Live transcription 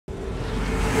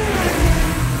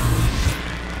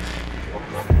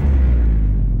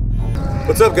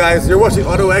What's up guys, you're watching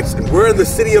AutoX and we're in the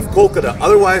city of Kolkata,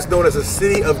 otherwise known as the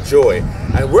City of Joy.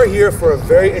 And we're here for a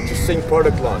very interesting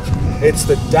product launch. It's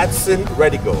the Datsun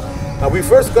RediGo. Now we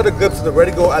first got a glimpse of the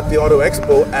RediGo at the Auto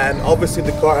Expo and obviously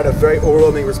the car had a very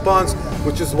overwhelming response,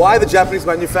 which is why the Japanese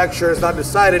manufacturer has now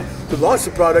decided to launch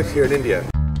the product here in India.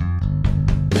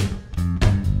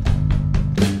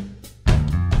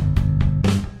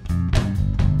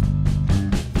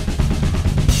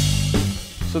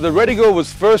 So the RediGo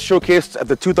was first showcased at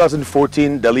the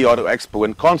 2014 Delhi Auto Expo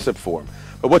in concept form.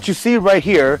 But what you see right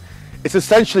here is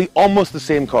essentially almost the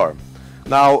same car.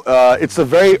 Now, it's a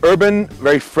very urban,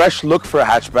 very fresh look for a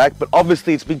hatchback, but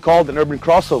obviously it's been called an urban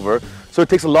crossover, so it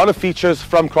takes a lot of features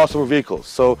from crossover vehicles.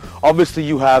 So obviously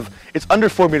it's under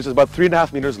 4 meters, it's about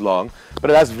 3.5 meters long, but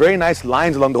it has very nice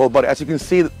lines along the whole body. As you can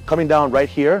see, coming down right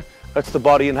here, that's the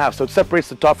body in half. So it separates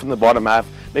the top from the bottom half,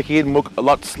 making it look a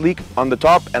lot sleek on the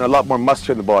top and a lot more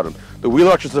muscular in the bottom. The wheel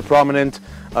arches are prominent.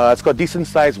 It's got decent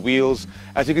sized wheels.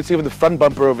 As you can see with the front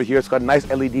bumper over here, it's got nice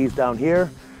LEDs down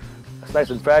here. It's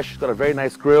nice and fresh. It's got a very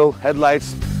nice grille,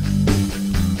 headlights.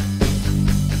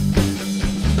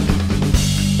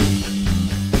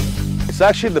 It's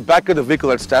actually the back of the vehicle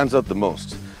that stands out the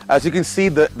most. As you can see,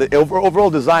 the overall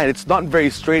design, it's not very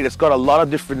straight. It's got a lot of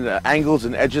different angles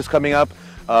and edges coming up.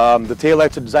 The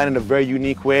taillights are designed in a very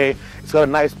unique way. It's got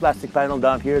a nice plastic panel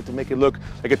down here to make it look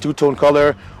like a two-tone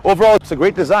color. Overall, it's a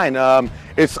great design.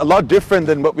 It's a lot different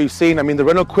than what we've seen. I mean, the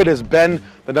Renault Kwid has been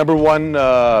the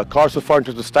 #1 car so far in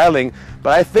terms of styling,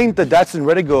 but I think the Datsun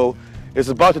RediGo is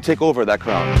about to take over that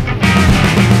crown.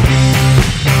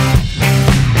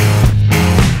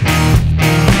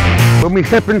 When we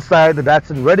step inside the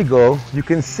Datsun RediGo, you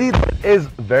can see that it is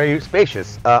very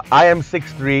spacious. I am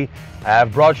 6'3", I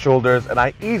have broad shoulders, and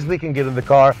I easily can get in the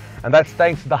car, and that's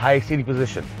thanks to the high seating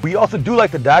position. We also do like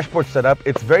the dashboard setup.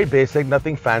 It's very basic,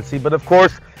 nothing fancy, but of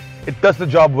course, it does the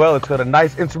job well. It's got a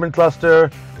nice instrument cluster,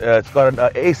 it's got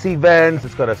an AC vents,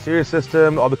 it's got a Sirius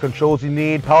system, all the controls you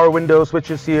need, power window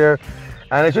switches here,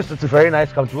 and it's a very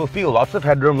nice, comfortable feel. Lots of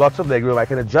headroom, lots of legroom. I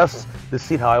can adjust the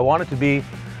seat how I want it to be.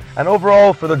 And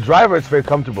overall, for the driver, it's very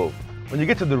comfortable. When you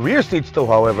get to the rear seats though,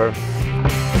 however,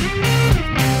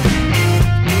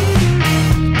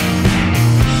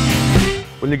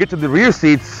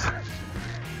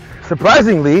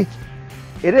 surprisingly,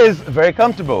 it is very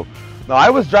comfortable. Now, I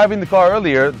was driving the car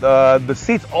earlier, the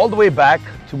seats all the way back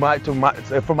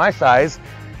for my size,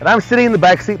 and I'm sitting in the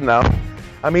back seat now.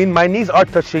 I mean, my knees are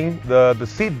touching the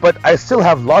seat, but I still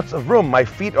have lots of room. My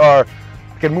feet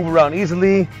can move around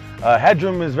easily.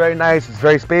 Headroom is very nice, it's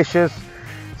very spacious.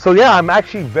 So yeah, I'm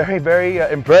actually very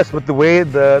impressed with the way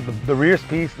the rear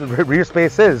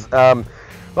space is.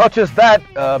 Not just that,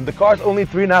 the car's only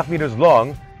 3.5 meters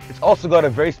long. It's also got a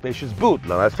very spacious boot.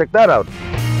 Now let's check that out.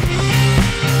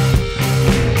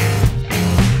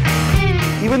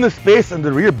 Even the space in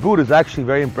the rear boot is actually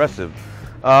very impressive.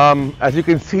 As you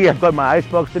can see, I've got my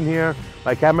icebox in here,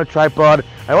 my camera tripod.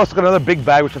 I also got another big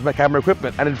bag which has my camera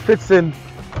equipment, and it fits in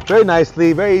very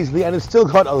nicely, very easily, and it's still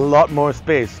got a lot more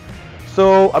space.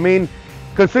 So, I mean,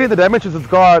 considering the dimensions of the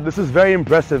car, this is very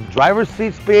impressive. Driver's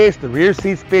seat space, the rear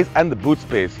seat space, and the boot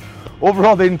space.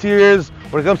 Overall, the interiors,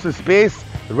 when it comes to space,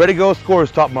 the RediGo scores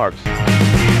top marks.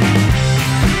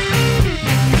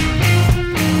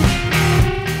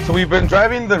 So we've been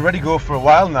driving the RediGo for a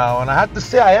while now, and I have to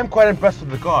say I am quite impressed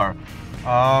with the car.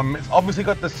 It's obviously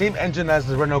got the same engine as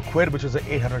the Renault Kwid, which is an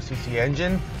 800cc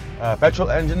engine. Petrol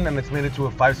engine, and it's made it to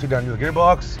a 5-cylinder manual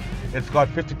gearbox. It's got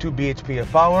 52 bhp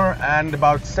of power and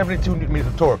about 72 Nm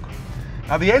of torque.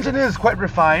 Now the engine is quite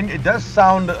refined. It does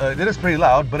sound, it is pretty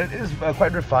loud, but it is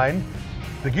quite refined.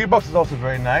 The gearbox is also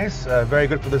very nice, very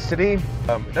good for the city.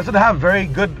 It doesn't have very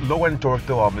good low-end torque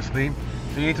though, obviously.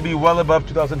 So you need to be well above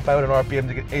 2,500 RPM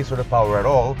to get any sort of power at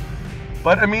all.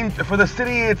 But I mean, for the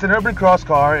city, it's an urban cross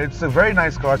car. It's a very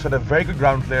nice car. It's got a very good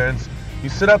ground clearance. You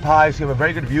sit up high, so you have a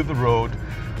very good view of the road.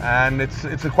 And it's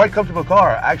a quite comfortable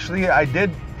car. Actually, I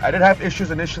did have issues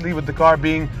initially with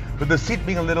the seat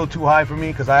being a little too high for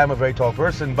me because I am a very tall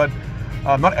person, but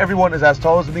not everyone is as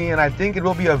tall as me, and I think it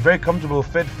will be a very comfortable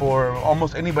fit for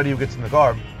almost anybody who gets in the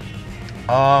car.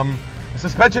 The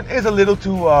suspension is a little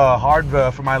too hard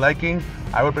for my liking.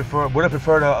 I would have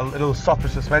preferred a little softer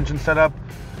suspension setup,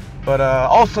 but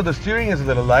also the steering is a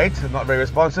little light, not very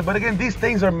responsive. But again, these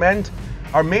things are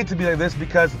made to be like this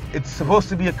because it's supposed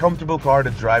to be a comfortable car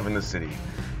to drive in the city.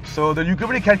 So you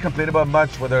really can't complain about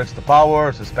much, whether it's the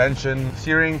power, suspension,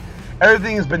 steering.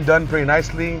 Everything has been done pretty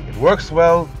nicely. It works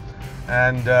well,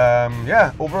 and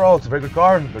yeah, overall it's a very good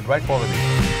car with right quality.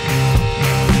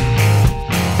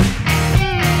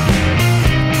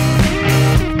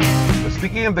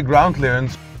 Speaking of the ground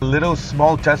clearance, a little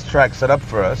small test track set up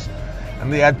for us.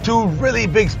 And they had two really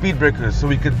big speed breakers, so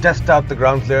we could test out the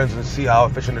ground clearance and see how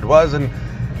efficient it was. And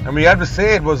we have to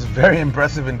say it was very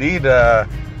impressive indeed. There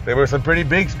were some pretty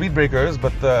big speed breakers,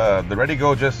 but the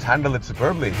RediGo just handled it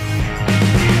superbly.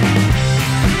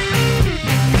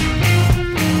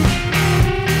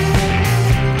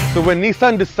 So when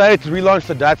Nissan decided to relaunch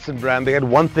the Datsun brand, they had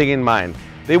one thing in mind.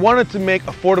 They wanted to make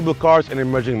affordable cars in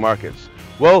emerging markets.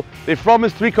 Well, they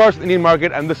promised 3 cars in the Indian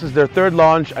market, and this is their 3rd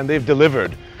launch, and they've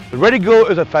delivered. The RediGo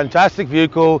is a fantastic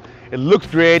vehicle. It looks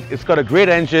great, it's got a great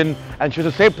engine, and shares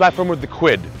the same platform with the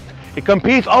Kwid. It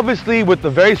competes obviously with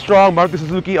the very strong Maruti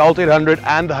Suzuki Alto 800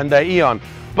 and the Hyundai Eon,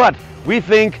 but we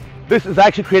think this is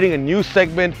actually creating a new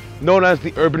segment known as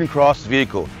the urban cross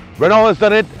vehicle. Renault has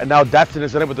done it, and now Datsun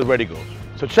has done it with the RediGo.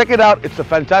 So check it out, it's a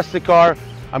fantastic car.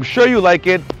 I'm sure you like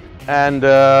it, and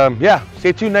yeah,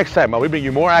 stay tuned next time while we bring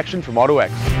you more action from autoX.